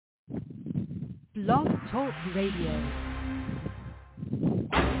Blog Talk Radio.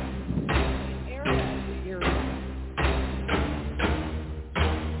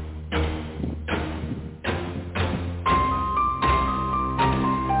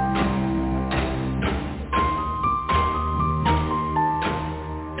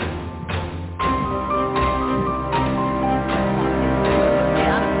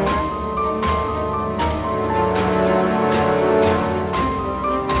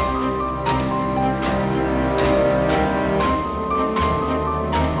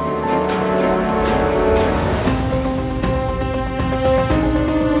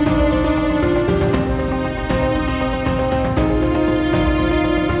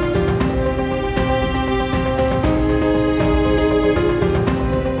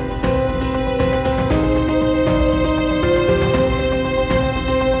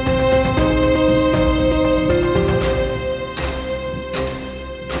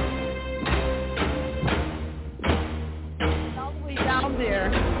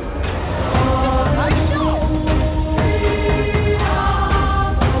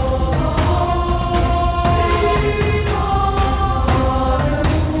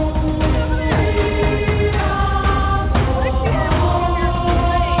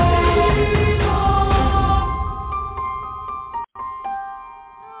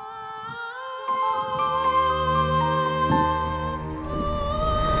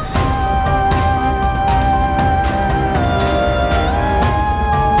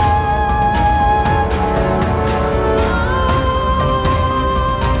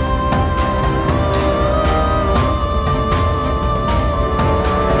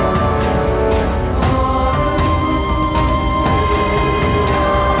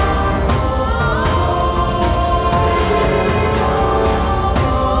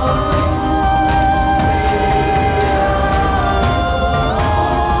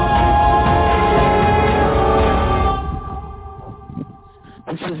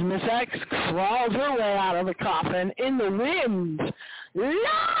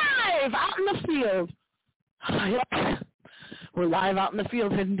 Out in the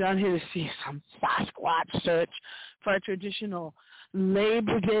field, heading down here to see some Sasquatch search for a traditional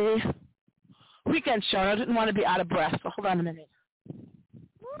Labor Day weekend show. I didn't want to be out of breath, so hold on a minute.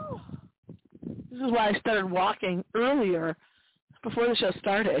 This is why I started walking earlier before the show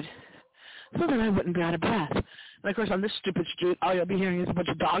started, so that I wouldn't be out of breath. And, of course, on this stupid street, all you'll be hearing is a bunch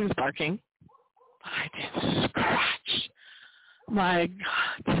of dogs barking. But I did scratch my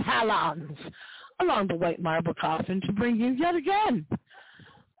talons along the white marble coffin to bring you yet again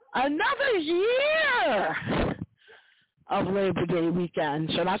another year of Labor Day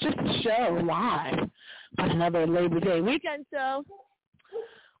weekend. So not just a show live, but another Labor Day weekend show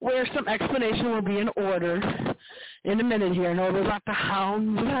where some explanation will be in order in a minute here. In order not the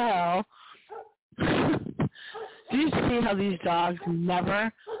hounds of hell. Do you see how these dogs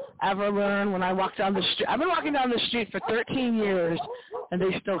never, ever learn? When I walk down the street, I've been walking down the street for 13 years, and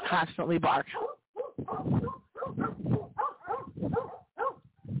they still constantly bark.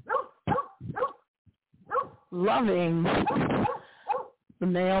 Loving the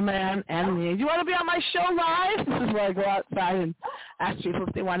mailman and me. Do you want to be on my show live? This is where I go outside and ask people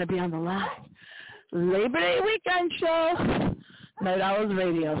if they want to be on the live Labor Day weekend show, Night Owls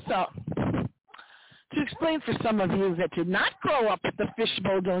Radio. So, to explain for some of you that did not grow up with the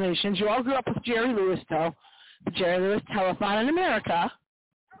fishbowl donations, you all grew up with Jerry Lewis, though, the Jerry Lewis Telethon in America,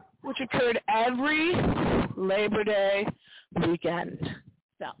 which occurred every Labor Day weekend.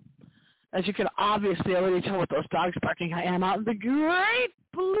 So, as you can obviously already tell with those dogs barking, I am out in the great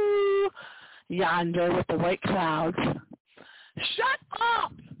blue yonder with the white clouds. Shut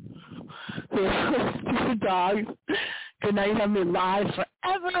up! The dogs could not have me live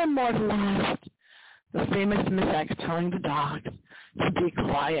forever immortalized. The famous Miss X telling the dogs to be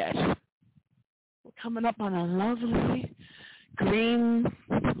quiet. We're coming up on a lovely green,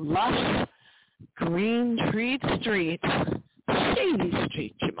 lush, green treed street. Shady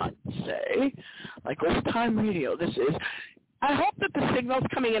street, you might say. Like old time radio, this is. I hope that the signal's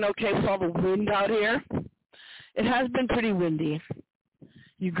coming in okay with all the wind out here. It has been pretty windy.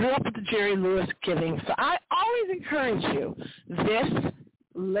 You grew up with the Jerry Lewis giving, so I always encourage you this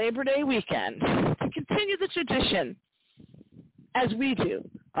Labor Day weekend to continue the tradition as we do,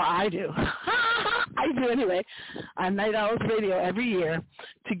 or I do. I do anyway, on Night Owls Radio every year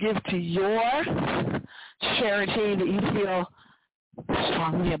to give to your charity that you feel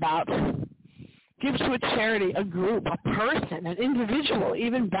strongly about. Give to a charity, a group, a person, an individual,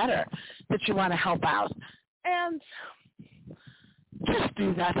 even better, that you want to help out. And just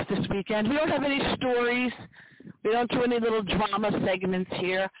do that this weekend. We don't have any stories. We don't do any little drama segments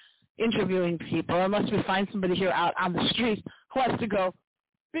here. interviewing people unless we find somebody here out on the street who has to go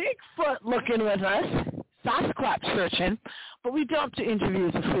Bigfoot looking with us, Sasquatch searching, but we don't do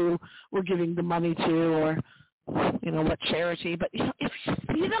interviews of who we're giving the money to or, what charity. But, if you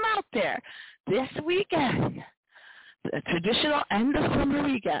see them out there this weekend, the traditional end of summer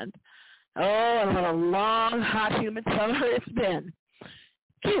weekend, and what a long, hot, humid summer it's been,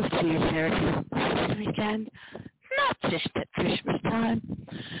 give to your charity this weekend, not just at Christmas time.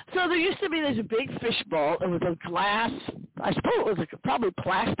 So there used to be this big fishbowl. It was a glass, I suppose it was probably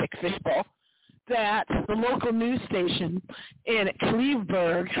plastic fishbowl, that the local news station in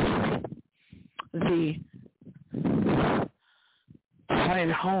Cleveburg, the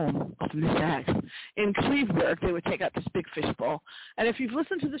home of Miss X, in Cleveburg, they would take out this big fishbowl. And if you've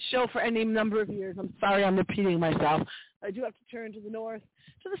listened to the show for any number of years, I'm sorry I'm repeating myself, I do have to turn to the north,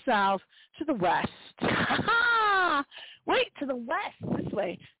 to the south, to the west. Wait, to the west, this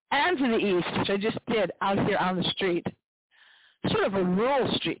way, and to the east, which I just did out here on the street. Sort of a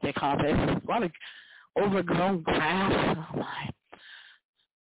rural street, they call it. A lot of overgrown grass. Oh, my.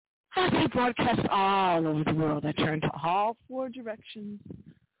 As I broadcast all over the world, I turn to all four directions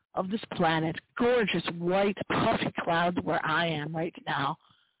of this planet. Gorgeous, white, puffy clouds where I am right now.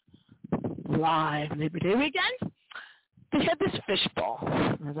 Live Labor Day weekend. They had this fishbowl,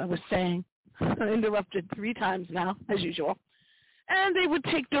 as I was saying. I interrupted 3 times now, as usual. And they would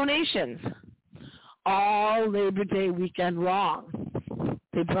take donations all Labor Day weekend long.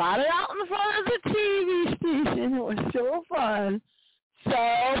 They brought it out in front of the TV station. It was so fun.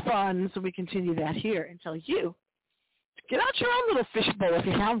 So fun. So we continue that here and tell you to get out your own little fishbowl if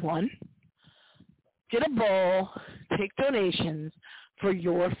you have one. Get a bowl. Take donations for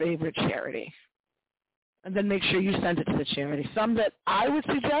your favorite charity. And then make sure you send it to the charity. Some that I would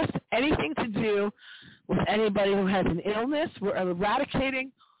suggest, anything to do with anybody who has an illness. We're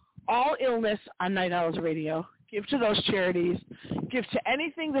eradicating all illness on Night Owls Radio. Give to those charities. Give to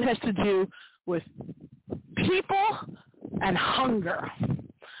anything that has to do with people and hunger.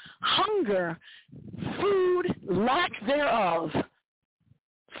 Hunger, food, lack thereof.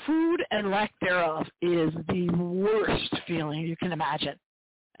 Food and lack thereof is the worst feeling you can imagine.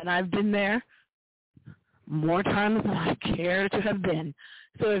 And I've been there more times than I care to have been.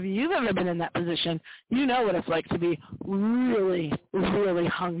 So if you've ever been in that position, you know what it's like to be really, really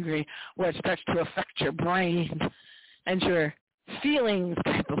hungry, where it starts to affect your brain and your feelings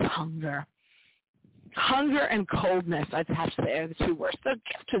type of hunger. Hunger and coldness, I'd have to say, are the 2 worst. So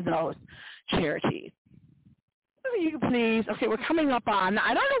give to those charities. If you please. Okay, we're coming up on,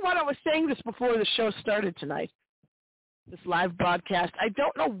 I don't know what I was saying this before the show started tonight, this live broadcast. I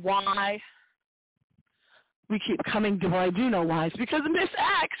don't know why we keep coming to, well, I do know why. It's because Miss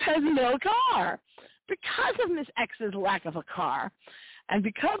X has no car. Because of Miss X's lack of a car, and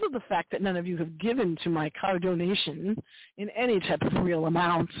because of the fact that none of you have given to my car donation in any type of real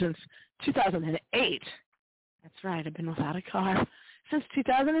amount since 2008. That's right, I've been without a car since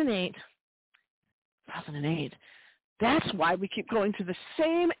 2008. 2008. That's why we keep going to the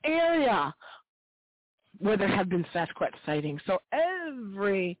same area where there have been Sasquatch sightings. So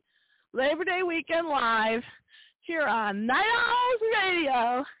every Labor Day weekend live here on Night Owls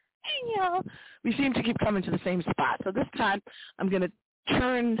Radio, we seem to keep coming to the same spot. So this time I'm going to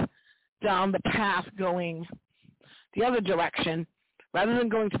turn down the path going the other direction. Rather than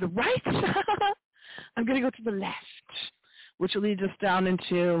going to the right, I'm going to go to the left, which leads us down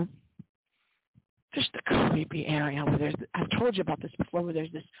into just a creepy area where there's, I've told you about this before, where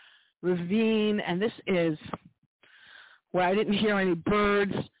there's this ravine, and this is where I didn't hear any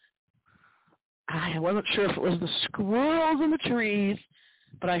birds. I wasn't sure if it was the squirrels in the trees,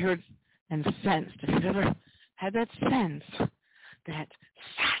 but I heard and sensed, if you've ever had that sense that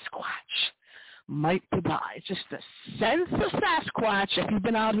Sasquatch might be by, just the sense of Sasquatch, if you've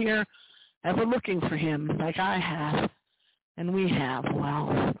been out here ever looking for him like I have, and we have,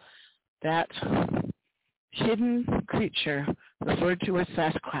 well, that hidden creature referred to as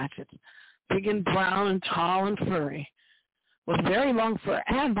Sasquatch, it's big and brown and tall and furry, with very long fur,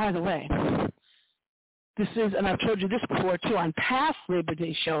 and by the way, this is, and I've told you this before too, on past Labor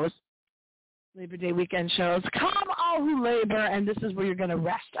Day shows, Labor Day weekend shows, come all who labor, and this is where you're going to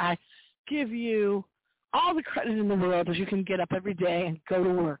rest. I give you all the credit in the world as you can get up every day and go to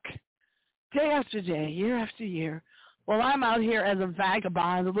work, day after day, year after year, while I'm out here as a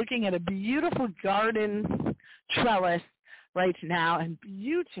vagabond looking at a beautiful garden trellis right now and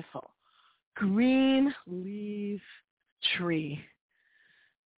beautiful green leaf tree.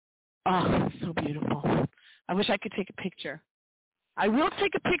 Oh, so beautiful. I wish I could take a picture. I will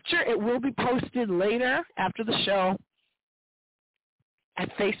take a picture. It will be posted later after the show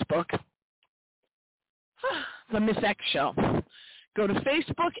at Facebook, The Miss X Show. Go to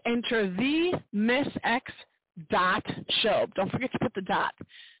Facebook, enter The Miss X .show. Don't forget to put the dot.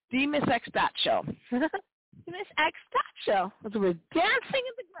 The Miss X .show. The Miss X .show. That's what we're dancing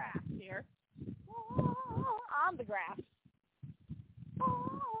in the grass here. Oh, on the grass.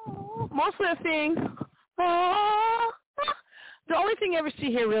 Oh, mostly a thing. Oh. The only thing I ever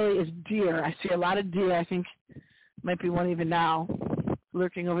see here really is deer. I see a lot of deer. I think might be one even now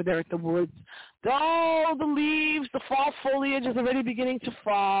lurking over there at the woods. Oh, the leaves, the fall foliage is already beginning to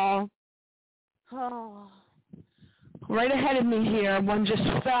fall. Oh. Right ahead of me here, one just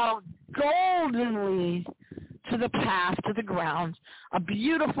fell goldenly to the path, to the ground. A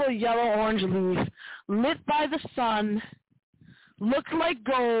beautiful yellow-orange leaf lit by the sun, looked like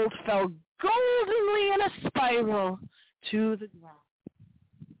gold, fell goldenly in a spiral to the ground.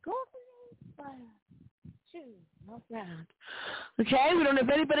 Goldenly spiral to the ground. Okay, we don't have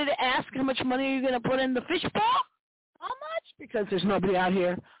anybody to ask how much money are you going to put in the fishbowl? How much? Because there's nobody out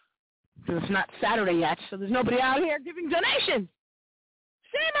here. Because it's not Saturday yet, so there's nobody out here giving donations.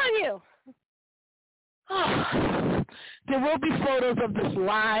 Shame on you. Oh, there will be photos of this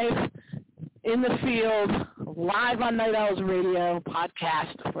live in the field, live on Night Owls Radio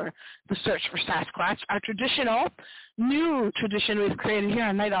podcast for the Search for Sasquatch, our traditional, new tradition we've created here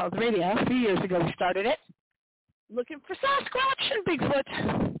on Night Owls Radio. A few years ago we started it, looking for Sasquatch and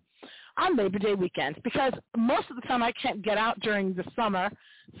Bigfoot on Labor Day weekends, because most of the time I can't get out during the summer,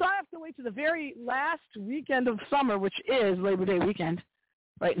 so I have to wait to the very last weekend of summer, which is Labor Day weekend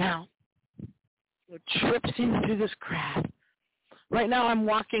right now. So trips into this grass. Right now I'm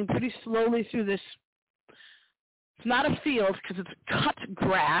walking pretty slowly through this. It's not a field because it's cut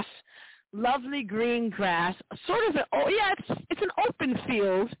grass, lovely green grass, sort of it's an open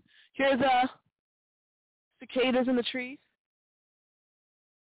field. Here's cicadas in the trees.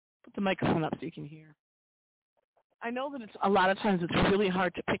 Put the microphone up so you can hear. I know that a lot of times it's really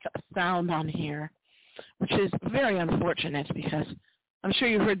hard to pick up sound on here, which is very unfortunate because I'm sure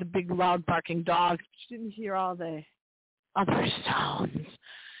you heard the big loud barking dog, but you didn't hear all the other sounds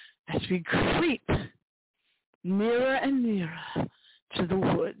as we creep nearer and nearer to the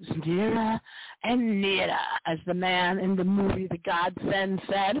woods, nearer and nearer, as the man in the movie The Godsend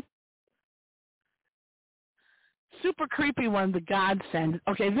said. Super creepy one, The Godsend.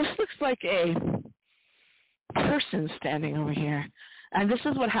 Okay, this looks like a person standing over here. And this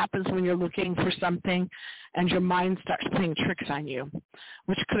is what happens when you're looking for something and your mind starts playing tricks on you,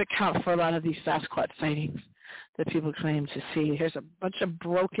 which could account for a lot of these Sasquatch sightings that people claim to see. Here's a bunch of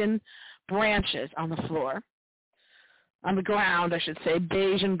broken branches on the floor, on the ground, I should say,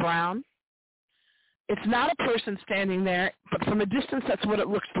 beige and brown. It's not a person standing there, but from a distance, that's what it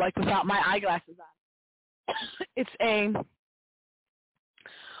looks like without my eyeglasses on. It's a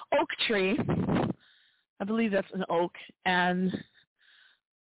oak tree. I believe that's an oak, and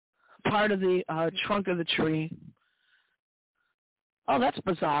part of the trunk of the tree. Oh, that's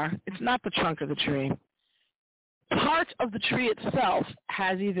bizarre. It's not the trunk of the tree. Part of the tree itself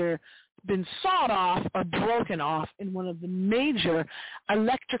has either been sawed off or broken off in one of the major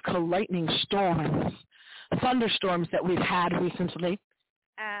electrical lightning storms, thunderstorms that we've had recently.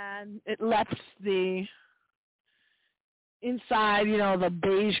 And it left the inside, the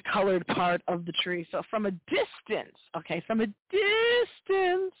beige-colored part of the tree. So from a distance,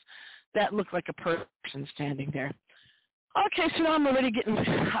 that looked like a person standing there. Okay, so now I'm already getting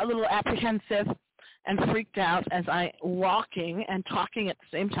a little apprehensive and freaked out as I'm walking and talking at the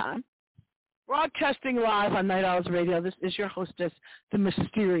same time. Broadcasting live on Night Owls Radio, this is your hostess, the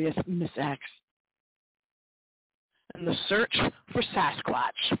mysterious Miss X. And the search for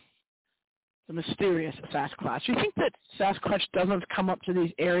Sasquatch. The mysterious Sasquatch. You think that Sasquatch doesn't come up to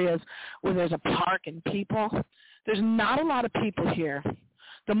these areas where there's a park and people? There's not a lot of people here.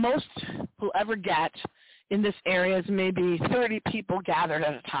 The most we'll ever get in this area is maybe 30 people gathered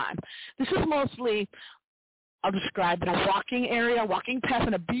at a time. This is mostly, I'll describe it, a walking area, walking path,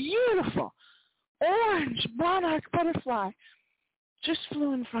 and a beautiful orange monarch butterfly just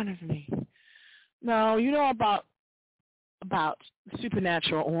flew in front of me. Now, you know about the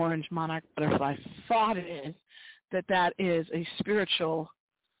supernatural orange monarch butterfly. Thought is that is a spiritual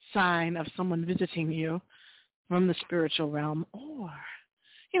sign of someone visiting you from the spiritual realm, or,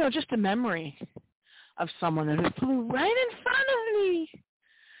 just a memory of someone that flew right in front of me.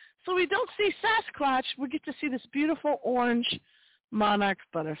 So we don't see Sasquatch. We get to see this beautiful orange monarch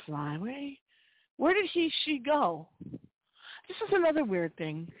butterfly. Where did she go? This is another weird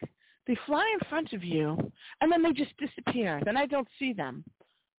thing. They fly in front of you, and then they just disappear. Then I don't see them.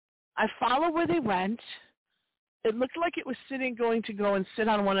 I follow where they went, it looked like it was going to go and sit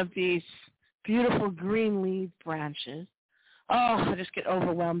on one of these beautiful green leaf branches. Oh, I just get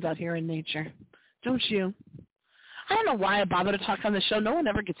overwhelmed out here in nature. Don't you? I don't know why I bother to talk on the show. No one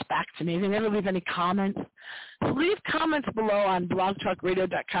ever gets back to me. They never leave any comments. So leave comments below on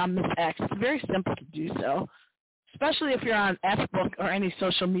blogtalkradio.com, Miss X. It's very simple to do so, especially if you're on Facebook or any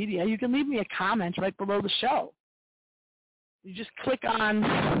social media. You can leave me a comment right below the show. You just click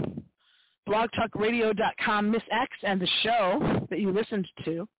on blogtalkradio.com, Miss X, and the show that you listened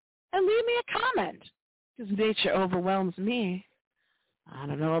to, and leave me a comment, because nature overwhelms me. I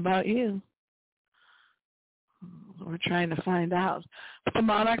don't know about you. We're trying to find out. But the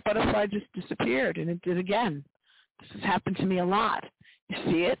monarch butterfly just disappeared, and it did again. This has happened to me a lot. You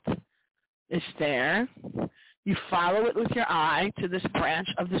see it? It's there. You follow it with your eye to this branch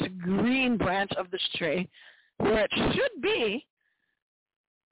of this green branch of this tree, where it should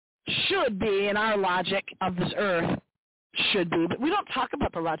be in our logic of this earth, should be. But we don't talk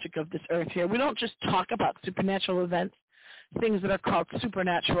about the logic of this earth here. We don't just talk about supernatural events, things that are called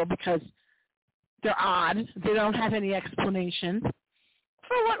supernatural, because they're odd. They don't have any explanation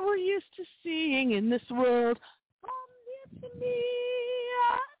for what we're used to seeing in this world. Come near to me,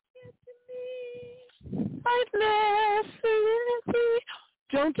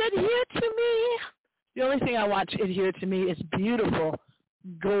 don't adhere to me. The only thing I want to adhere to me is beautiful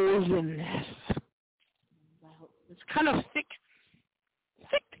goldenness. It's kind of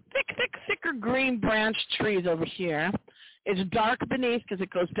thicker green branch trees over here. It's dark beneath because it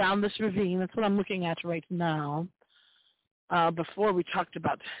goes down this ravine. That's what I'm looking at right now. Before we talked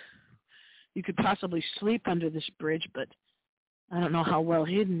about you could possibly sleep under this bridge, but I don't know how well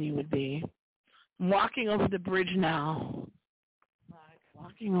hidden you would be. I'm walking over the bridge now.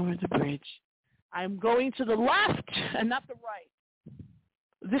 Walking over the bridge. I'm going to the left and not the right.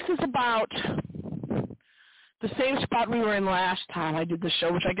 This is about the same spot we were in last time I did the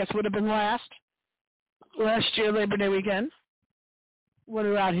show, which I guess would have been last year, Labor Day weekend. When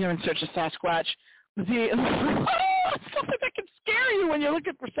we were out here in search of Sasquatch. Stuff that can scare you when you're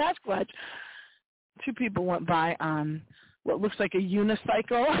looking for Sasquatch. Two people went by on what looks like a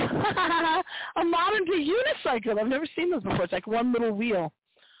unicycle. A modern-day unicycle. I've never seen those before. It's like one little wheel.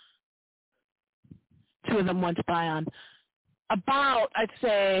 Two of them went by on about,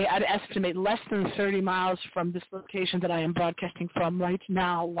 I'd estimate, less than 30 miles from this location that I am broadcasting from right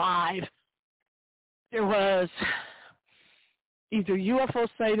now, live. There was either UFO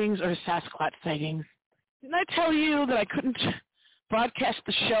sightings or Sasquatch sightings. Didn't I tell you that I couldn't broadcast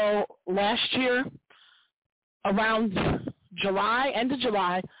the show last year around July, end of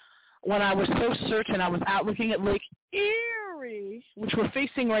July, when I was so certain I was out looking at Lake Erie, which we're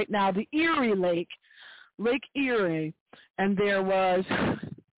facing right now, the Erie Lake, Lake Erie, and there was,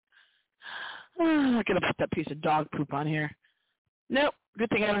 I'm not going to put that piece of dog poop on here. Nope, good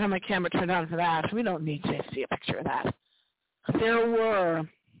thing I don't have my camera turned on for that. We don't need to see a picture of that. There were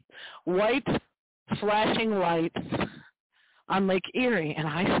white flashing lights on Lake Erie, and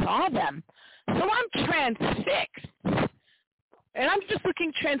I saw them. So I'm transfixed. And I'm just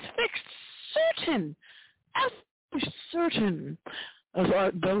looking transfixed, certain, absolutely certain, as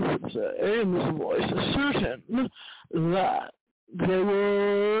Art Bell would say in this voice, certain that they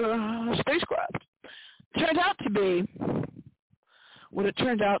were spacecraft. Turned out to be, what it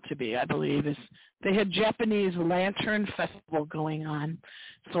turned out to be, I believe, is they had Japanese lantern festival going on.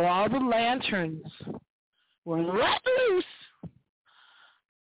 So all the lanterns were let loose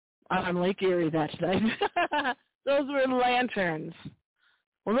on Lake Erie that night. Those were lanterns.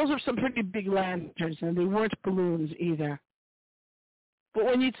 Well, those were some pretty big lanterns, and they weren't balloons either. But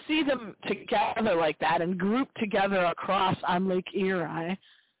when you'd see them together like that and grouped together across on Lake Erie,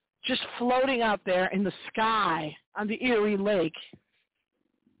 just floating out there in the sky on the Erie Lake,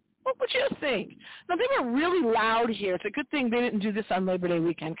 what would you think? Now, they were really loud here. It's a good thing they didn't do this on Labor Day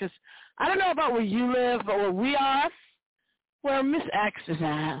weekend, because I don't know about where you live, but where we are, where Miss X is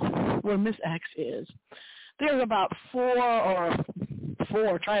at, there's about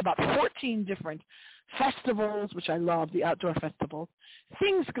 14 different festivals, which I love, the outdoor festivals,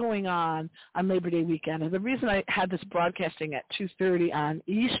 things going on Labor Day weekend. And the reason I had this broadcasting at 2:30 on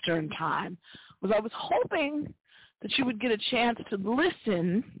Eastern time was I was hoping that you would get a chance to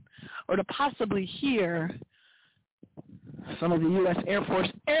listen or to possibly hear some of the U.S. Air Force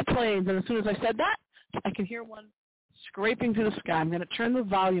airplanes. And as soon as I said that, I can hear one scraping through the sky. I'm going to turn the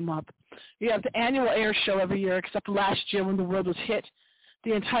volume up. You have the annual air show every year, except last year when the world was hit.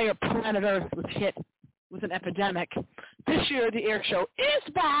 The entire planet Earth was hit with an epidemic. This year, the air show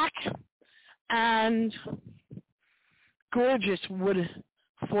is back, and gorgeous wood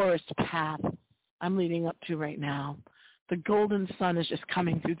forest path I'm leading up to right now. The golden sun is just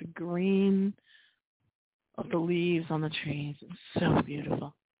coming through the green of the leaves on the trees. It's so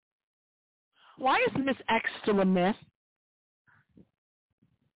beautiful. Why is Miss X still a miss?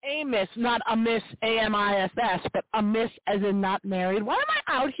 A miss, not a miss, A-M-I-S-S, but a miss as in not married. Why am I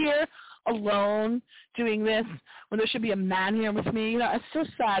out here alone doing this when there should be a man here with me? You know, it's so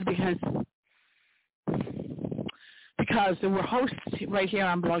sad because there were hosts right here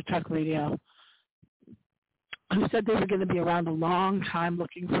on Blog Talk Radio who said they were going to be around a long time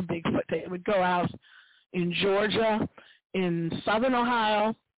looking for Bigfoot. They would go out in Georgia, in southern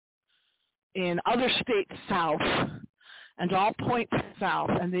Ohio, in other states south, and all points south,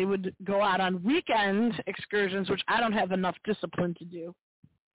 and they would go out on weekend excursions, which I don't have enough discipline to do.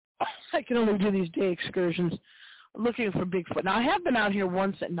 I can only do these day excursions looking for Bigfoot. Now, I have been out here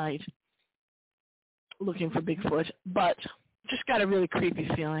once at night looking for Bigfoot, but just got a really creepy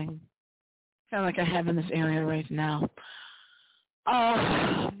feeling, kind of like I have in this area right now.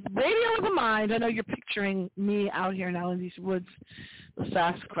 Radio of the mind. I know you're picturing me out here now in these woods, the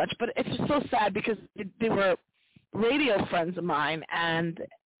Sasquatch, but it's just so sad because they were radio friends of mine, and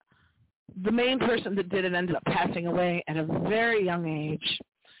the main person that did it ended up passing away at a very young age.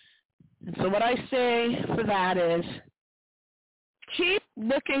 And so what I say for that is keep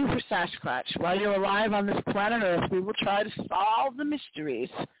looking for Sasquatch. While you're alive on this planet Earth, we will try to solve the mysteries.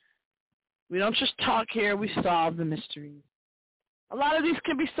 We don't just talk here, we solve the mysteries. A lot of these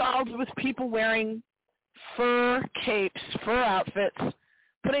can be solved with people wearing fur capes, fur outfits,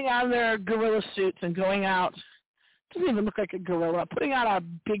 putting on their gorilla suits and going out. Doesn't even look like a gorilla. Putting on a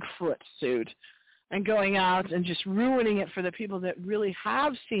Bigfoot suit and going out and just ruining it for the people that really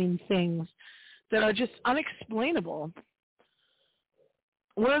have seen things that are just unexplainable.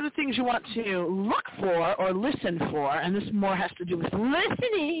 One of the things you want to look for or listen for, and this more has to do with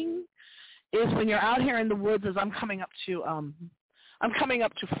listening, is when you're out here in the woods, as I'm coming up to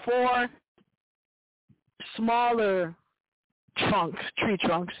 4 smaller tree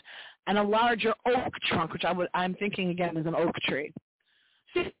trunks, and a larger oak trunk, which I'm thinking again is an oak tree.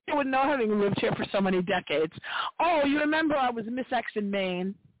 See, I would know, having lived here for so many decades. Oh, you remember I was Miss X in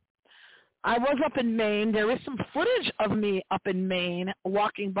Maine. I was up in Maine. There is some footage of me up in Maine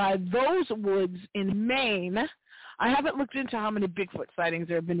walking by those woods in Maine. I haven't looked into how many Bigfoot sightings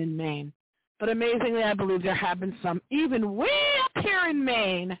there have been in Maine, but amazingly, I believe there have been some even way up here in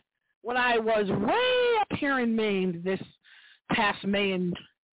Maine. When I was way up here in Maine this past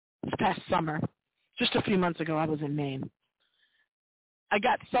summer, just a few months ago, I was in Maine. I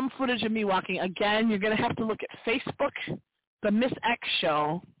got some footage of me walking. Again, you're going to have to look at Facebook, the Miss X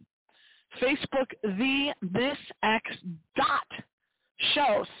Show. Facebook, the Miss X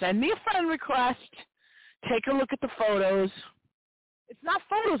show. Send me a friend request. Take a look at the photos. It's not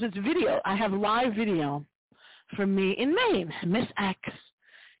photos, it's video. I have live video from me in Maine, Miss X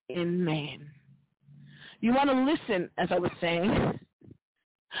in Maine. You want to listen, as I was saying.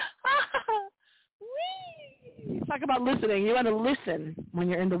 Talk about listening. You want to listen when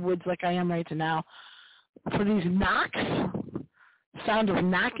you're in the woods like I am right now for these knocks, sound of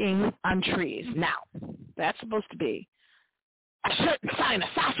knocking on trees. Now, that's supposed to be a certain sign of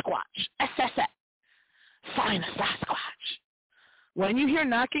Sasquatch, SSS, sign of Sasquatch. When you hear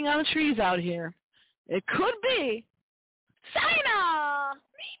knocking on the trees out here, it could be sign of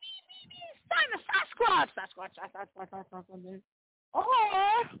Sasquatch. Or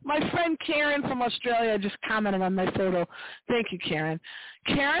my friend Karen from Australia just commented on my photo. Thank you, Karen.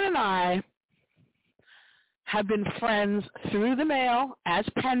 Karen and I have been friends through the mail as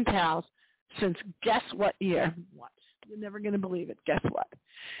pen pals since guess what year? What? You're never going to believe it. Guess what?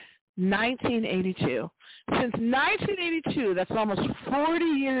 1982. Since 1982, that's almost 40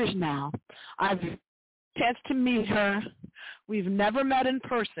 years now, I've had a chance to meet her. We've never met in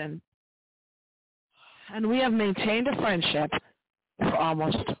person, and we have maintained a friendship for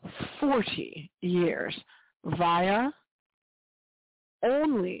almost 40 years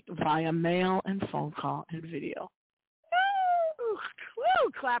only via mail and phone call and video.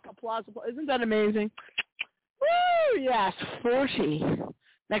 Woo! Clap, applause. Isn't that amazing? Woo! Yes, 40.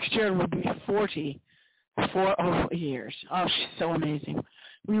 Next year will be 40 years. Oh, she's so amazing.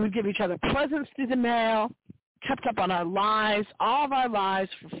 We would give each other presents through the mail, kept up on our lives, all of our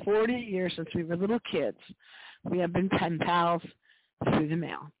lives for 40 years since we were little kids. We have been pen pals through the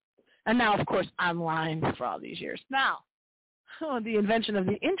mail. And now, of course, online for all these years. Now, the invention of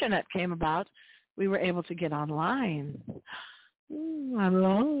the Internet came about. We were able to get online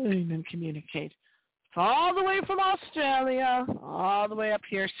and communicate. All the way from Australia, all the way up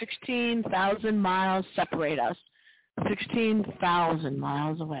here, 16,000 miles separate us. 16,000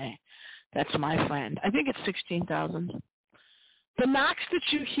 miles away. That's my friend. I think it's 16,000. The knocks that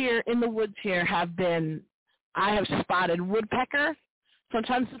you hear in the woods here I have spotted woodpecker.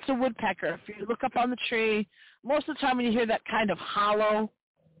 Sometimes it's a woodpecker. If you look up on the tree, most of the time when you hear that kind of hollow,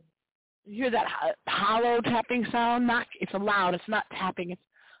 you hear that hollow tapping sound, knock, it's a loud, it's not tapping, it's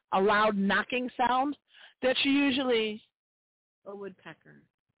a loud knocking sound. That's usually a woodpecker.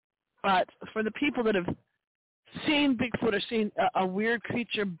 But for the people that have seen Bigfoot or seen a weird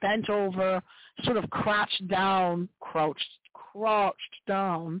creature bent over, sort of crouched down,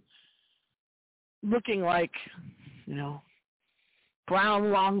 looking like,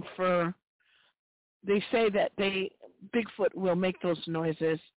 brown long fur. They say that Bigfoot will make those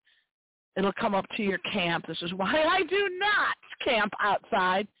noises. It'll come up to your camp. This is why I do not camp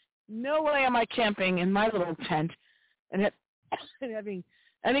outside. No way am I camping in my little tent and having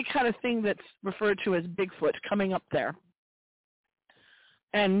any kind of thing that's referred to as Bigfoot coming up there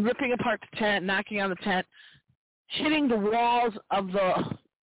and ripping apart the tent, knocking on the tent, hitting the walls of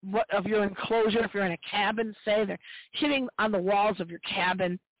your enclosure. If you're in a cabin, say, they're hitting on the walls of your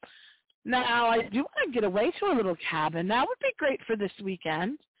cabin. Now, I do want to get away to a little cabin. That would be great for this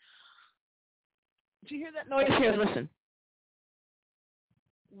weekend. Did you hear that noise here? Listen.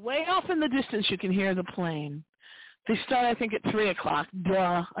 Way off in the distance, you can hear the plane. They start, I think, at 3 o'clock.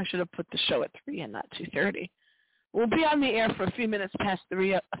 Duh, I should have put the show at 3 and not 2:30. We'll be on the air for a few minutes past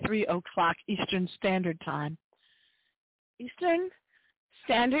 3 o'clock Eastern Standard Time. Eastern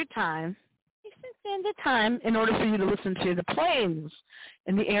Standard Time in order for you to listen to the planes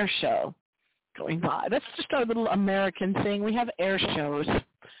in the air show going by. That's just our little American thing. We have air shows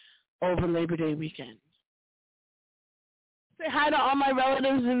over Labor Day weekend. Say hi to all my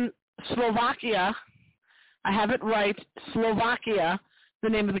relatives in Slovakia. I have it right, Slovakia, the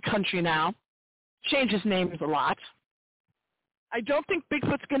name of the country now. Changes names a lot. I don't think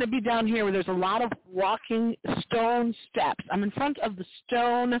Bigfoot's going to be down here where there's a lot of walking stone steps. I'm in front of the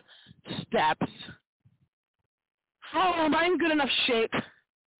stone steps. Oh, am I in good enough shape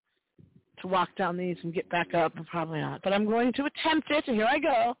to walk down these and get back up? Probably not. But I'm going to attempt it, and here I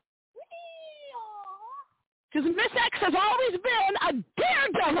go. Because Miss X has always been a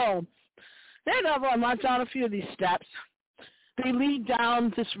daredevil. Daredevil, I went down a few of these steps. They lead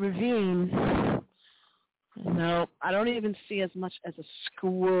down this ravine. No, I don't even see as much as a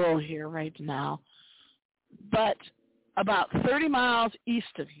squirrel here right now. But about 30 miles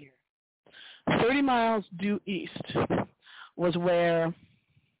east of here, 30 miles due east, was where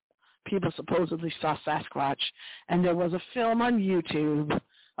people supposedly saw Sasquatch. And there was a film on YouTube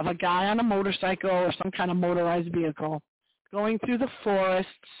of a guy on a motorcycle or some kind of motorized vehicle going through the forests,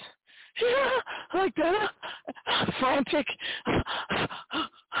 like that, frantic,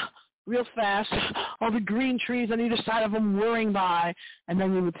 real fast, all the green trees on either side of him whirring by, and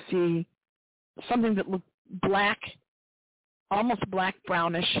then you would see something that looked black, almost black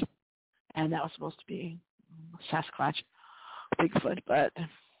brownish, and that was supposed to be Sasquatch, Bigfoot, but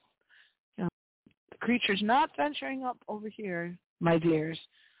the creature's not venturing up over here, my dears.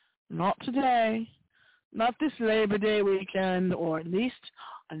 Not today, not this Labor Day weekend, or at least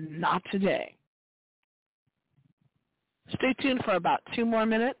not today. Stay tuned for about 2 more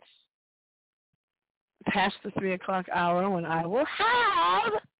minutes past the 3 o'clock hour when I will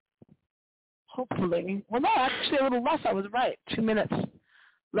have, hopefully, well, no, actually a little less. I was right. 2 minutes,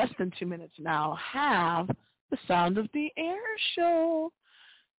 less than 2 minutes now, have the Sound of the Air show.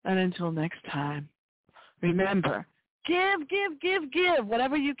 And until next time, remember, give,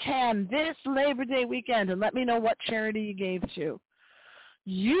 whatever you can this Labor Day weekend, and let me know what charity you gave to.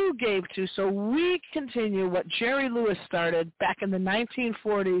 So we continue what Jerry Lewis started back in the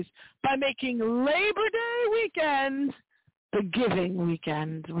 1940s by making Labor Day weekend the giving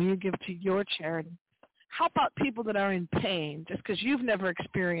weekend, where you give to your charity. Help out people that are in pain, just because you've never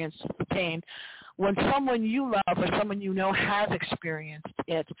experienced the pain. When someone you love or someone you know has experienced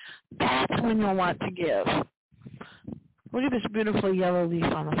it, that's when you'll want to give. Look at this beautiful yellow leaf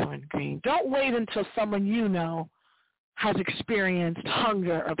on the thorn green. Don't wait until someone you know has experienced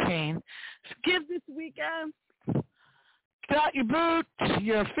hunger or pain. Give this weekend. Get out your boots,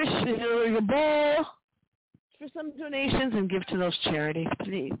 your fish, your bowl for some donations and give to those charities,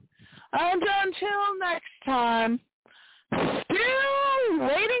 please. And until next time, still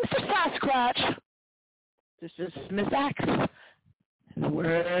waiting for Sasquatch. This is Miss X. In the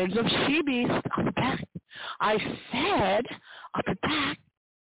words of She Beast, I'll be back. I said I'll be back.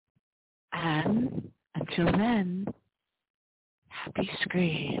 And until then, happy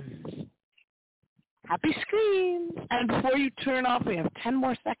screams. Happy screams. And before you turn off, we have 10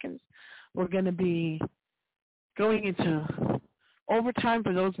 more seconds. We're going to be going into overtime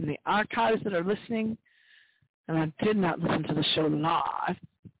for those in the archives that are listening. And I did not listen to the show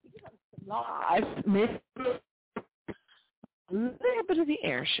live. Maybe a little bit of the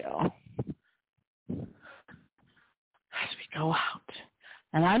air show as we go out.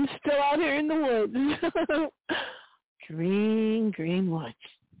 And I'm still out here in the woods. Green woods.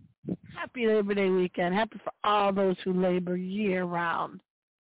 Happy Labor Day weekend. Happy for all those who labor year-round.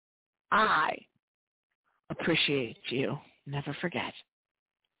 I appreciate you. Never forget.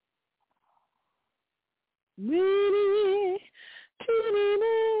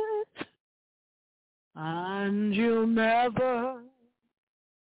 And you'll never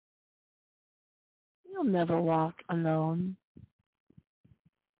walk alone.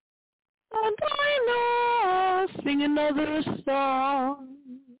 And I know, sing another song.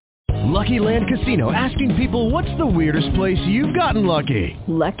 Lucky Land Casino, asking people, what's the weirdest place you've gotten lucky?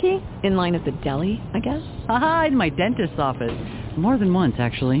 Lucky? In line at the deli, I guess? Aha, in my dentist's office. More than once,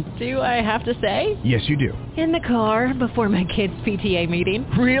 actually. Do I have to say? Yes, you do. In the car before my kids' PTA meeting.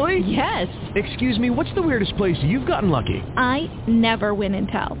 Really? Yes. Excuse me, what's the weirdest place you've gotten lucky? I never win and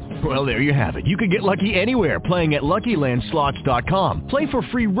tell. Well, there you have it. You can get lucky anywhere, playing at LuckyLandSlots.com. Play for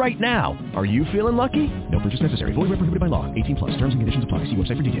free right now. Are you feeling lucky? No purchase necessary. Void where prohibited by law. 18+. Terms and conditions apply. See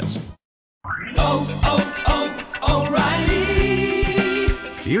website for details. O'Reilly.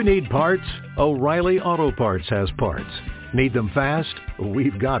 You need parts? O'Reilly Auto Parts has parts. Need them fast?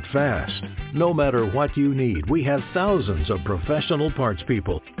 We've got fast. No matter what you need, we have thousands of professional parts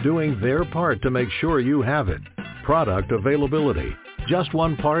people doing their part to make sure you have it. Product availability. Just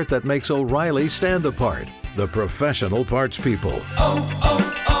one part that makes O'Reilly stand apart. The professional parts people.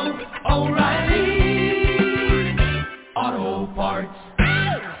 O'Reilly.